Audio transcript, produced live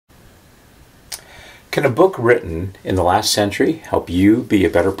Can a book written in the last century help you be a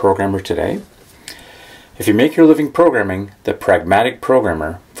better programmer today? If you make your living programming, the Pragmatic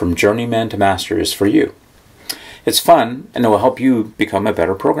Programmer, From Journeyman to Master, is for you. It's fun and it will help you become a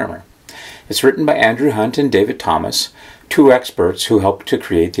better programmer. It's written by Andrew Hunt and David Thomas, two experts who helped to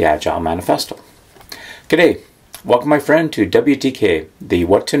create the Agile Manifesto. G'day. Welcome, my friend, to WTK, the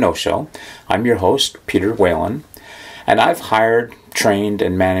What to Know Show. I'm your host, Peter Whalen, and I've hired, trained,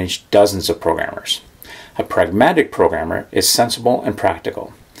 and managed dozens of programmers. A pragmatic programmer is sensible and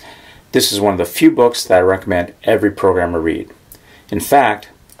practical. This is one of the few books that I recommend every programmer read. In fact,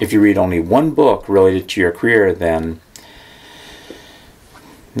 if you read only one book related to your career, then,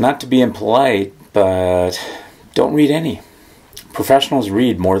 not to be impolite, but don't read any. Professionals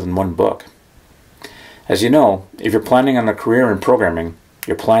read more than one book. As you know, if you're planning on a career in programming,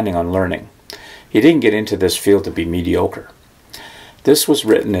 you're planning on learning. You didn't get into this field to be mediocre. This was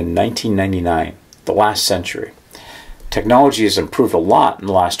written in 1999, the last century. Technology has improved a lot in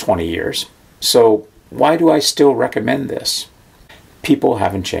the last 20 years, so why do I still recommend this? People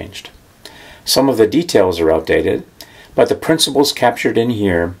haven't changed. Some of the details are outdated, but the principles captured in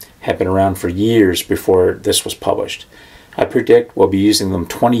here have been around for years before this was published. I predict we'll be using them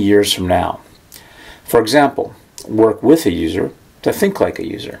 20 years from now. For example, work with a user to think like a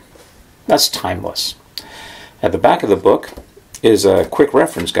user. That's timeless. At the back of the book is a quick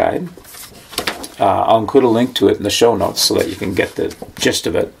reference guide. I'll include a link to it in the show notes so that you can get the gist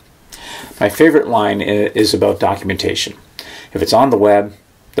of it. My favorite line is about documentation. If it's on the web,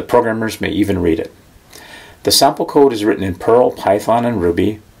 the programmers may even read it. The sample code is written in Perl, Python, and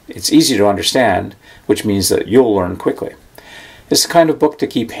Ruby. It's easy to understand, which means that you'll learn quickly. It's the kind of book to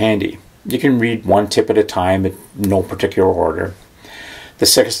keep handy. You can read one tip at a time in no particular order. The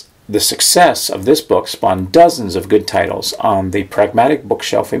success of this book spawned dozens of good titles on the Pragmatic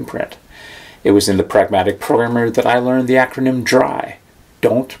bookshelf imprint. It was in the Pragmatic Programmer that I learned the acronym DRY.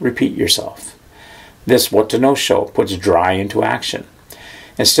 Don't repeat yourself. This What to Know show puts DRY into action.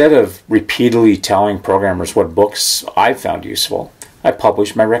 Instead of repeatedly telling programmers what books I've found useful, I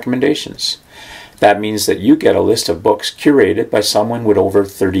publish my recommendations. That means that you get a list of books curated by someone with over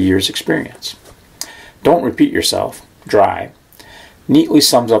 30 years experience. Don't repeat yourself. DRY neatly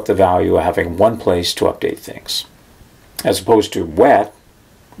sums up the value of having one place to update things. As opposed to WET,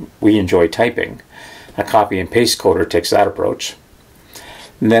 we enjoy typing. A copy and paste coder takes that approach.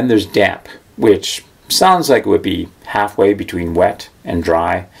 And then there's DAMP, which sounds like it would be halfway between wet and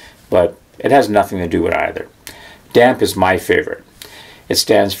dry, but it has nothing to do with either. DAMP is my favorite. It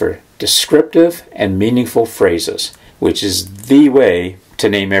stands for Descriptive and Meaningful Phrases, which is the way to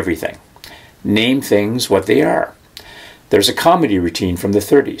name everything. Name things what they are. There's a comedy routine from the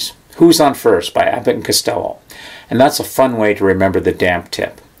 30s, Who's on First by Abbott and Costello, and that's a fun way to remember the DAMP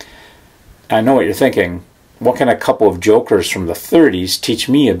tip. I know what you're thinking. What can a couple of jokers from the 30s teach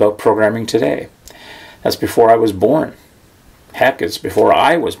me about programming today? That's before I was born. Heck, it's before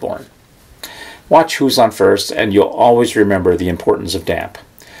I was born. Watch Who's on First and you'll always remember the importance of DAMP.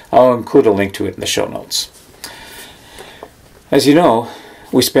 I'll include a link to it in the show notes. As you know,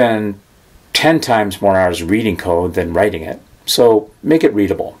 we spend 10 times more hours reading code than writing it, so make it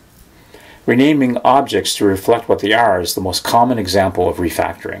readable. Renaming objects to reflect what they are is the most common example of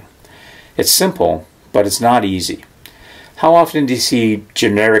refactoring. It's simple, but it's not easy. How often do you see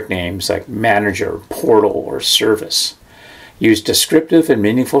generic names like manager, portal, or service? Use descriptive and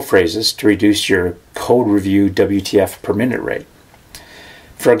meaningful phrases to reduce your code review WTF per minute rate.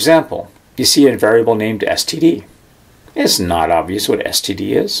 For example, you see a variable named STD. It's not obvious what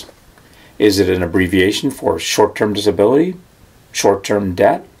STD is. Is it an abbreviation for short-term disability, short-term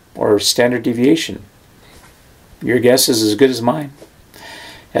debt, or standard deviation? Your guess is as good as mine.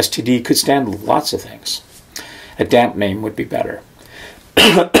 STD could stand lots of things. A DAMP name would be better.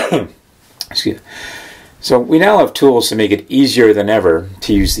 Excuse me. So we now have tools to make it easier than ever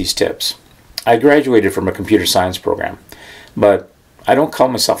to use these tips. I graduated from a computer science program, but I don't call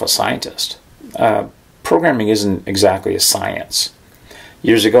myself a scientist. Programming isn't exactly a science.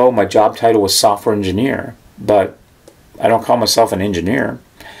 Years ago, my job title was software engineer, but I don't call myself an engineer.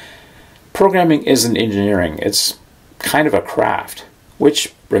 Programming isn't engineering. It's kind of a craft,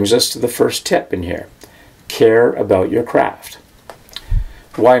 which brings us to the first tip in here. Care about your craft.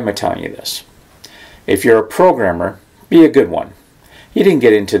 Why am I telling you this? If you're a programmer, be a good one. You didn't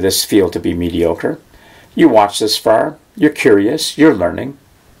get into this field to be mediocre. You watched this far. You're curious. You're learning.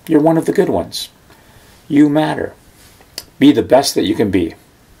 You're one of the good ones. You matter. Be the best that you can be.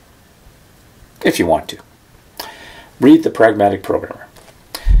 If you want to. Read the Pragmatic Programmer.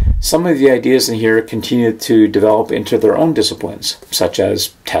 Some of the ideas in here continue to develop into their own disciplines, such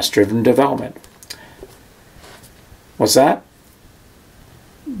as test-driven development. What's that?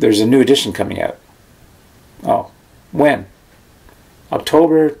 There's a new edition coming out. Oh, when?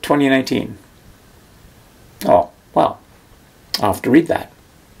 October 2019. Oh, well, I'll have to read that.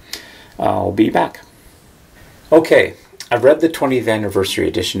 I'll be back. Okay, I've read the 20th anniversary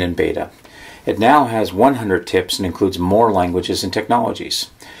edition in beta. It now has 100 tips and includes more languages and technologies.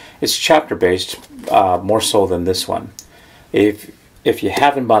 It's chapter-based, more so than this one. If you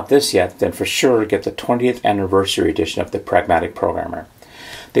haven't bought this yet, then for sure get the 20th anniversary edition of the Pragmatic Programmer.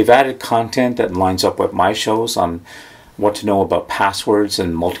 They've added content that lines up with my shows on what to know about passwords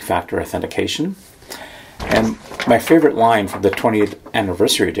and multi-factor authentication. And my favorite line from the 20th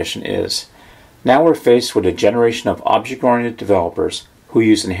anniversary edition is, "Now we're faced with a generation of object-oriented developers who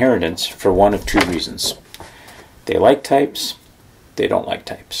use inheritance for one of two reasons. They like types, they don't like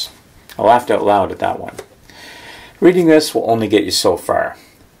types." I laughed out loud at that one. Reading this will only get you so far.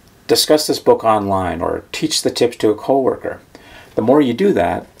 Discuss this book online or teach the tips to a coworker. The more you do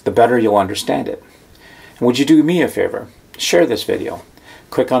that, the better you'll understand it. And would you do me a favor? Share this video.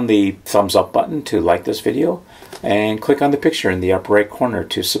 Click on the thumbs up button to like this video, and click on the picture in the upper right corner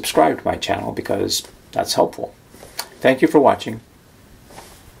to subscribe to my channel, because that's helpful. Thank you for watching.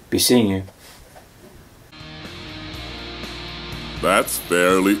 Be seeing you. That's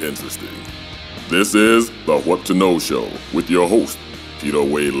fairly interesting. This is the What to Know Show with your host, Peter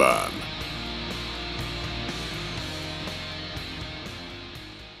Wayland.